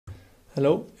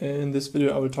Hello, in this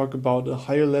video I will talk about a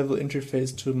higher level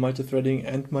interface to multithreading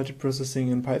and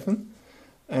multiprocessing in Python.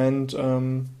 And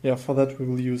for that we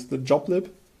will use the joblib.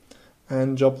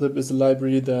 And joblib is a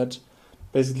library that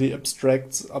basically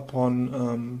abstracts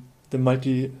upon the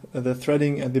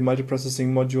threading and the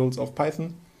multiprocessing modules of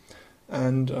Python,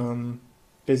 and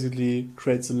basically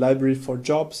creates a library for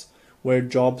jobs where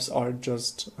jobs are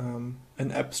just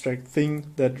an abstract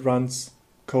thing that runs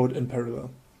code in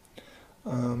parallel.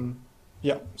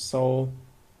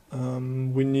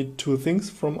 We need two things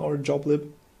from our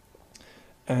joblib,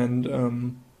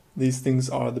 and these things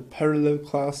are the parallel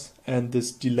class and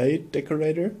this delayed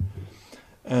decorator.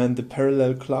 And the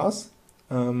parallel class,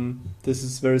 this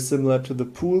is very similar to the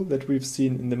pool that we've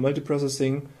seen in the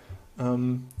multiprocessing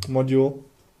module,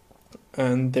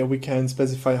 and there we can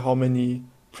specify how many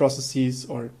processes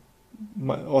or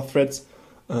threads,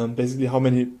 basically how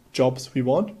many jobs we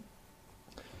want.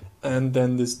 And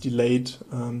then this delayed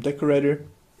decorator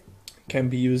can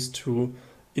be used to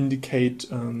indicate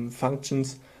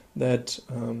functions that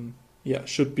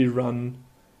should be run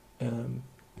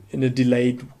in a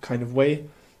delayed kind of way.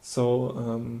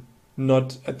 So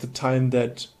not at the time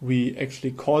that we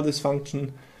actually call this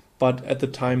function, but at the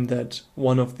time that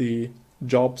one of the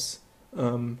jobs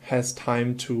has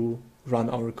time to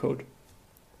run our code.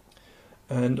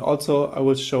 And also I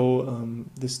will show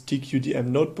this TQDM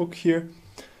notebook here.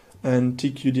 And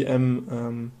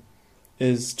TQDM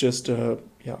is just a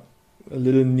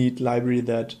little neat library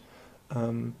that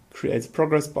creates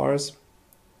progress bars,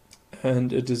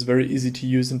 and it is very easy to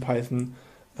use in Python.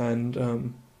 And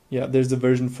there's a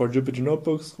version for Jupyter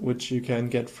Notebooks, which you can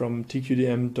get from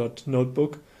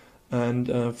tqdm.notebook,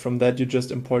 and from that you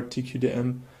just import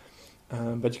TQDM,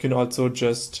 but you can also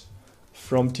just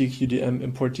from TQDM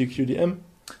import TQDM,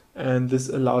 and this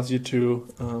allows you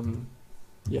to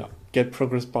get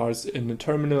progress bars in the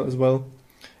terminal as well,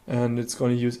 and it's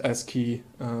going to use ASCII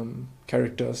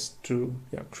characters to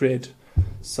create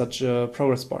such a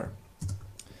progress bar.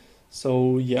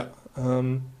 So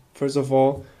first of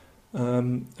all,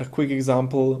 a quick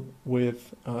example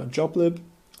with joblib,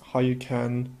 how you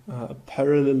can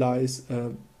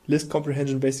parallelize list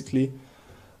comprehension basically.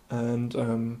 And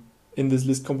in this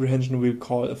list comprehension we'll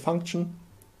call a function,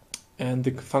 and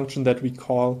the function that we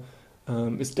call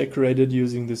is decorated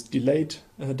using this delayed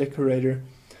decorator.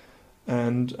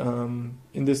 And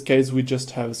in this case we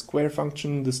just have a square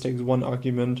function. This takes one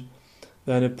argument,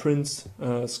 then it prints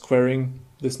squaring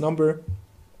this number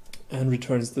and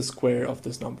returns the square of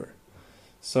this number.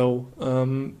 So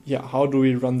how do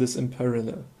we run this in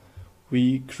parallel?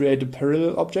 We create a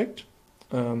parallel object,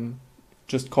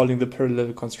 just calling the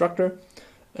parallel constructor,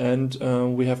 and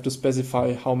we have to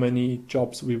specify how many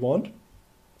jobs we want.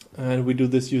 And we do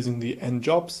this using the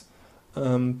nJobs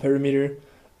parameter.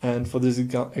 And for this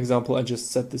example, I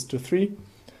just set this to 3.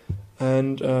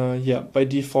 And by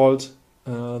default,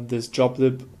 this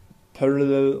joblib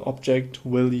parallel object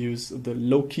will use the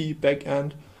low-key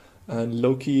backend. And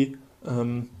low-key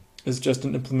is just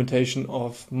an implementation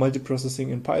of multiprocessing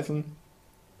in Python.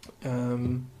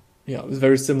 It's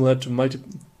very similar to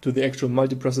the actual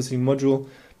multiprocessing module,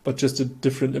 but just a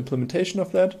different implementation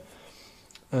of that.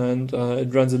 And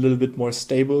it runs a little bit more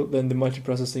stable than the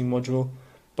multiprocessing module,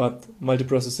 but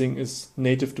multiprocessing is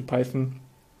native to Python,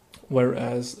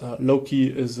 whereas low-key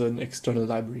is an external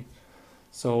library.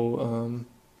 So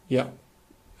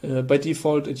by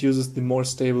default it uses the more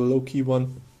stable low-key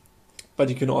one, but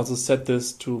you can also set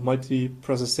this to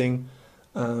multiprocessing,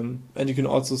 and you can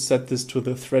also set this to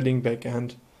the threading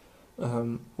backend,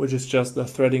 which is just a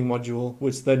threading module,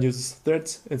 which then uses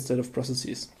threads instead of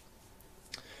processes.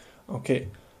 Okay,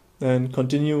 then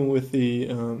continuing with the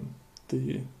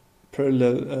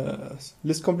parallel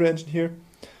list comprehension here.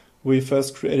 We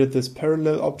first created this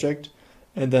parallel object,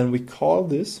 and then we call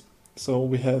this. So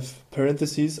we have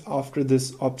parentheses after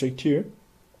this object here.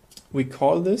 We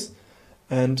call this,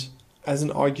 and as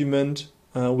an argument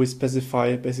we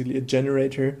specify basically a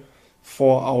generator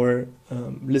for our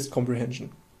list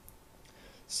comprehension.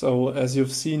 So as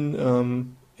you've seen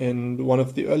in one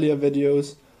of the earlier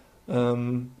videos,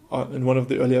 in one of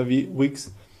the earlier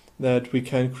weeks, that we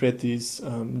can create these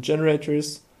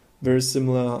generators very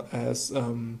similar as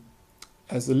a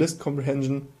list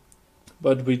comprehension,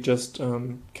 but we just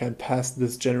can pass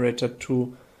this generator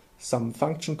to some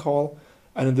function call.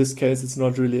 And in this case it's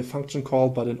not really a function call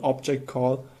but an object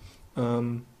call.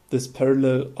 This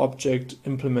parallel object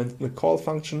implements the call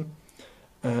function,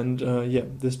 and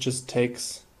this just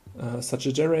takes such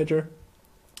a generator,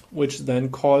 which then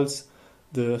calls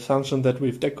the function that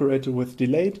we've decorated with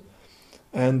delayed,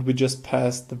 and we just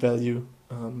pass the value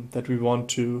that we want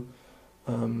to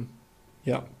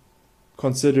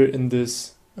consider in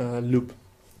this loop,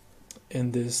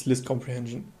 in this list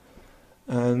comprehension.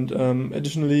 And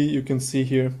additionally, you can see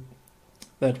here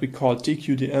that we call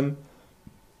tqdm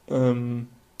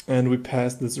and we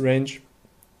pass this range.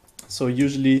 So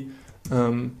usually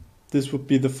this would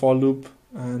be the for loop,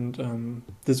 and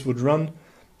this would run,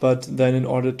 but then in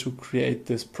order to create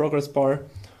this progress bar,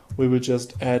 we will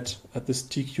just add this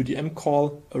tqdm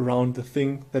call around the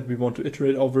thing that we want to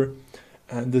iterate over,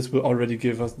 and this will already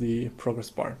give us the progress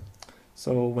bar.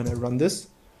 So when I run this,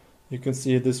 you can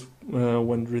see this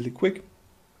went really quick,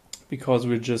 because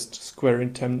we're just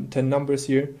squaring 10 numbers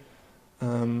here.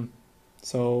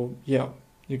 So yeah,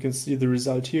 you can see the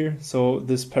result here. So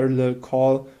this parallel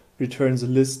call returns a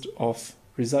list of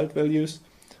result values,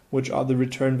 which are the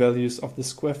return values of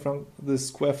the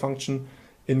square function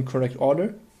in correct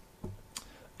order.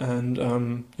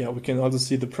 And yeah, we can also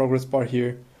see the progress bar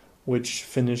here, which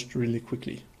finished really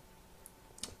quickly.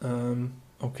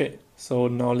 Okay, so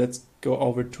now let's go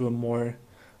over to a more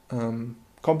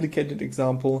complicated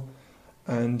example.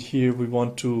 And here we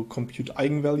want to compute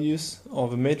eigenvalues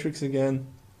of a matrix again.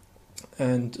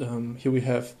 And here we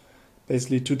have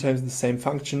basically 2 times the same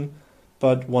function,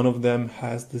 but one of them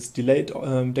has this delayed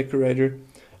decorator.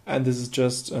 And this is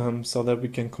just so that we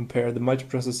can compare the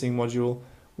multiprocessing module,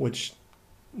 which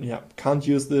can't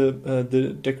use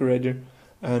the decorator,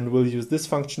 and we'll use this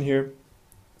function here.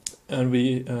 And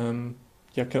we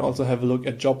can also have a look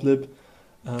at joblib,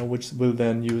 which will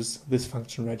then use this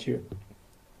function right here.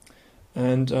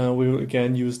 And we will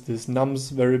again use this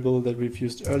nums variable that we've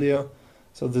used earlier.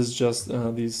 So this is just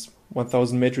these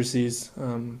 1000 matrices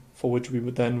for which we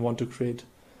would then want to create,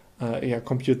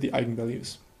 compute the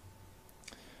eigenvalues.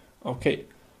 Okay,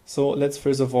 so let's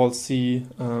first of all see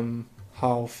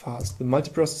how fast the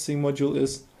multiprocessing module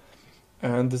is.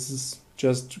 And this is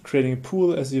just creating a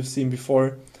pool, as you've seen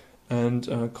before,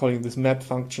 and calling this map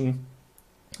function,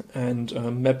 and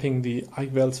mapping the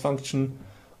eigenvals function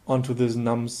onto this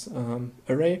nums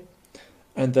array,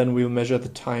 and then we'll measure the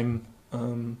time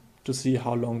to see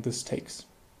how long this takes.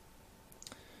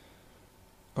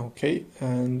 Okay,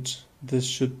 and this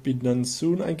should be done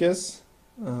soon, I guess.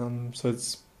 So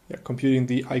it's computing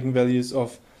the eigenvalues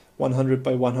of 100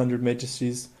 by 100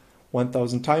 matrices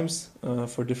 1000 times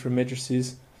for different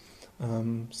matrices.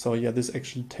 So yeah, this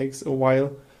actually takes a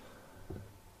while,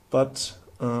 but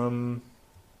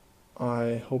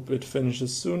I hope it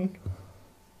finishes soon.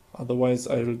 Otherwise,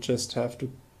 I will just have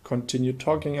to continue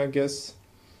talking, I guess.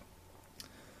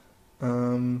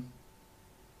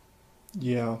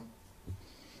 Yeah.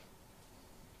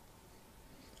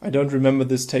 I don't remember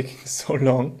this taking so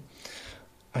long.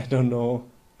 I don't know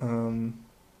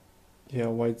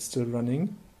why it's still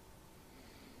running.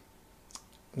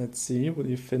 Let's see, will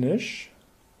you finish?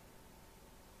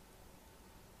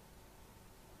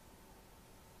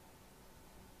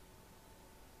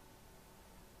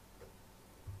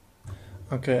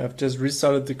 Okay, I've just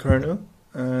restarted the kernel,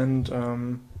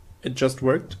 and it just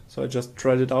worked. So I just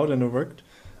tried it out and it worked.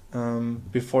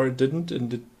 Before it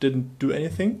didn't do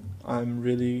anything. I'm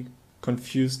really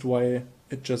confused why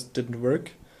it just didn't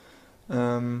work.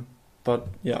 But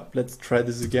yeah, let's try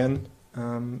this again.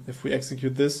 If we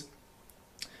execute this,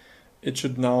 it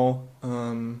should now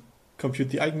compute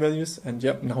the eigenvalues, and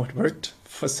yep, now it worked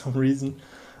for some reason.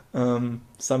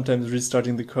 Sometimes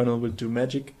restarting the kernel will do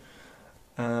magic.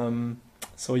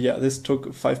 So yeah, this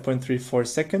took 5.34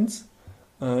 seconds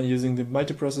using the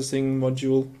multiprocessing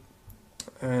module.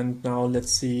 And now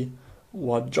let's see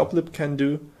what joblib can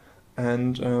do.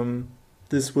 And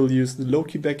this will use the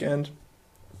low-key backend,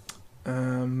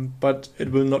 but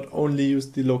it will not only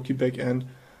use the low-key backend,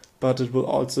 but it will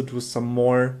also do some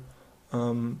more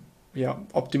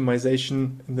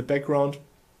optimization in the background.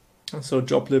 So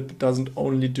joblib doesn't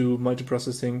only do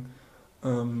multiprocessing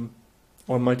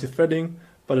or multi-threading,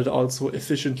 but it also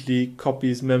efficiently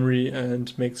copies memory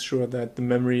and makes sure that the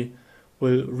memory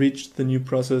will reach the new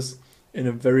process in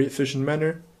a very efficient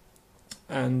manner.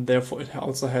 And therefore it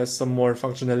also has some more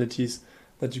functionalities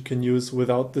that you can use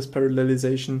without this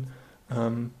parallelization.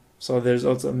 So there's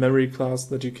also a memory class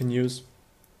that you can use,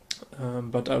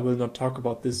 but I will not talk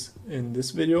about this in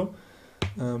this video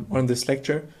or in this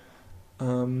lecture.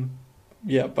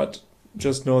 But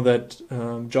just know that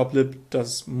joblib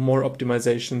does more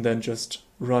optimization than just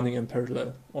running in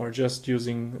parallel or just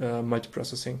using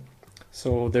multiprocessing.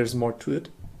 So there's more to it.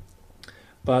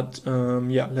 But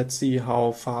let's see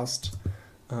how fast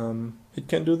it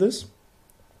can do this.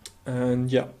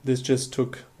 And yeah, this just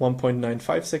took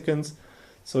 1.95 seconds.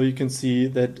 So you can see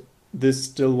that this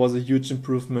still was a huge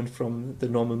improvement from the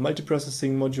normal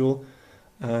multiprocessing module.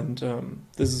 And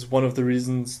this is one of the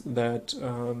reasons that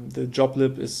the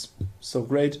joblib is so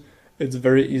great. It's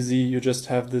very easy. You just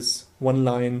have this one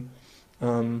line,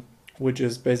 which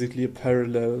is basically a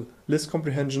parallel list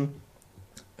comprehension,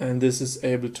 and this is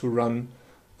able to run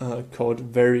code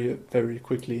very, very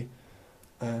quickly.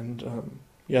 And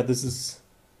yeah, this is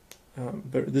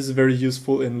very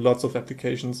useful in lots of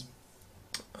applications.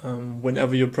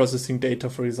 Whenever you're processing data,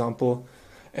 for example,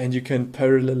 and you can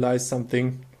parallelize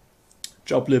something,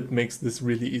 joblib makes this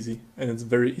really easy, and it's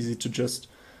very easy to just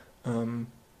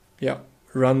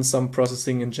run some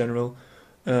processing in general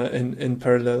in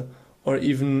parallel, or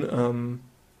even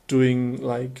doing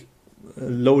like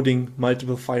loading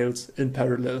multiple files in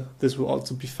parallel. This will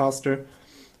also be faster.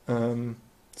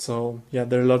 So yeah,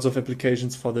 there are lots of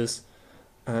applications for this,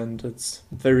 and it's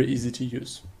very easy to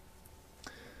use.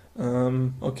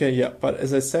 Okay, yeah, but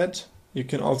as I said, you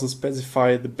can also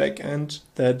specify the backend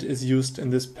that is used in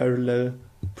this parallel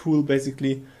pool,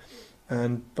 basically.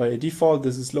 And by default,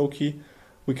 this is low key.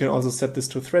 We can also set this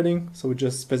to threading. So we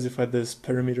just specify this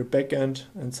parameter backend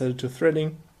and set it to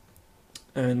threading.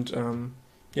 And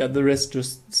yeah, the rest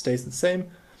just stays the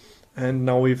same. And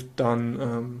now we've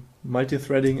done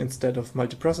multi-threading instead of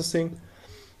multiprocessing.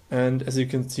 And as you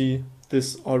can see,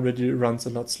 this already runs a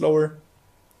lot slower.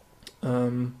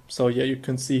 So yeah, you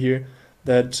can see here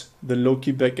that the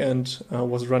low-key backend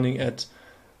was running at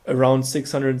around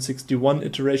 661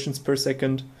 iterations per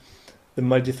second. The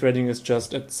multi-threading is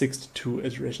just at 62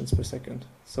 iterations per second.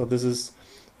 So this is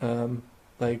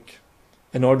like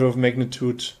an order of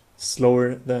magnitude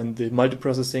slower than the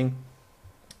multiprocessing.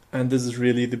 And this is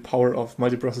really the power of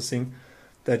multiprocessing,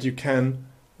 that you can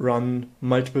run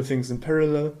multiple things in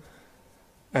parallel,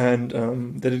 and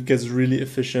that it gets really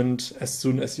efficient as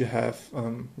soon as you have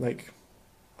like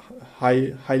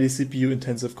highly CPU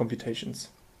intensive computations.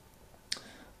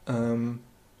 And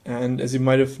as you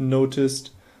might have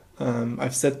noticed,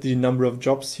 I've set the number of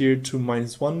jobs here to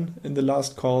 -1 in the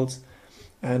last calls,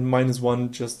 and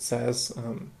 -1 just says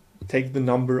take the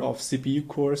number of CPU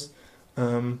cores,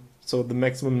 so the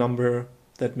maximum number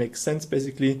that makes sense,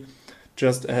 basically,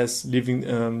 just as leaving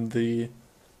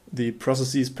the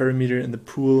processes parameter in the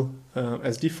pool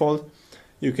as default.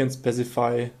 You can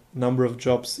specify number of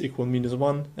jobs equal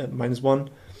 -1 and -1,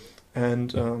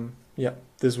 and yeah,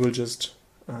 this will just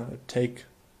take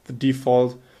the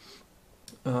default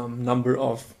number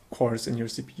of cores in your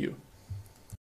CPU.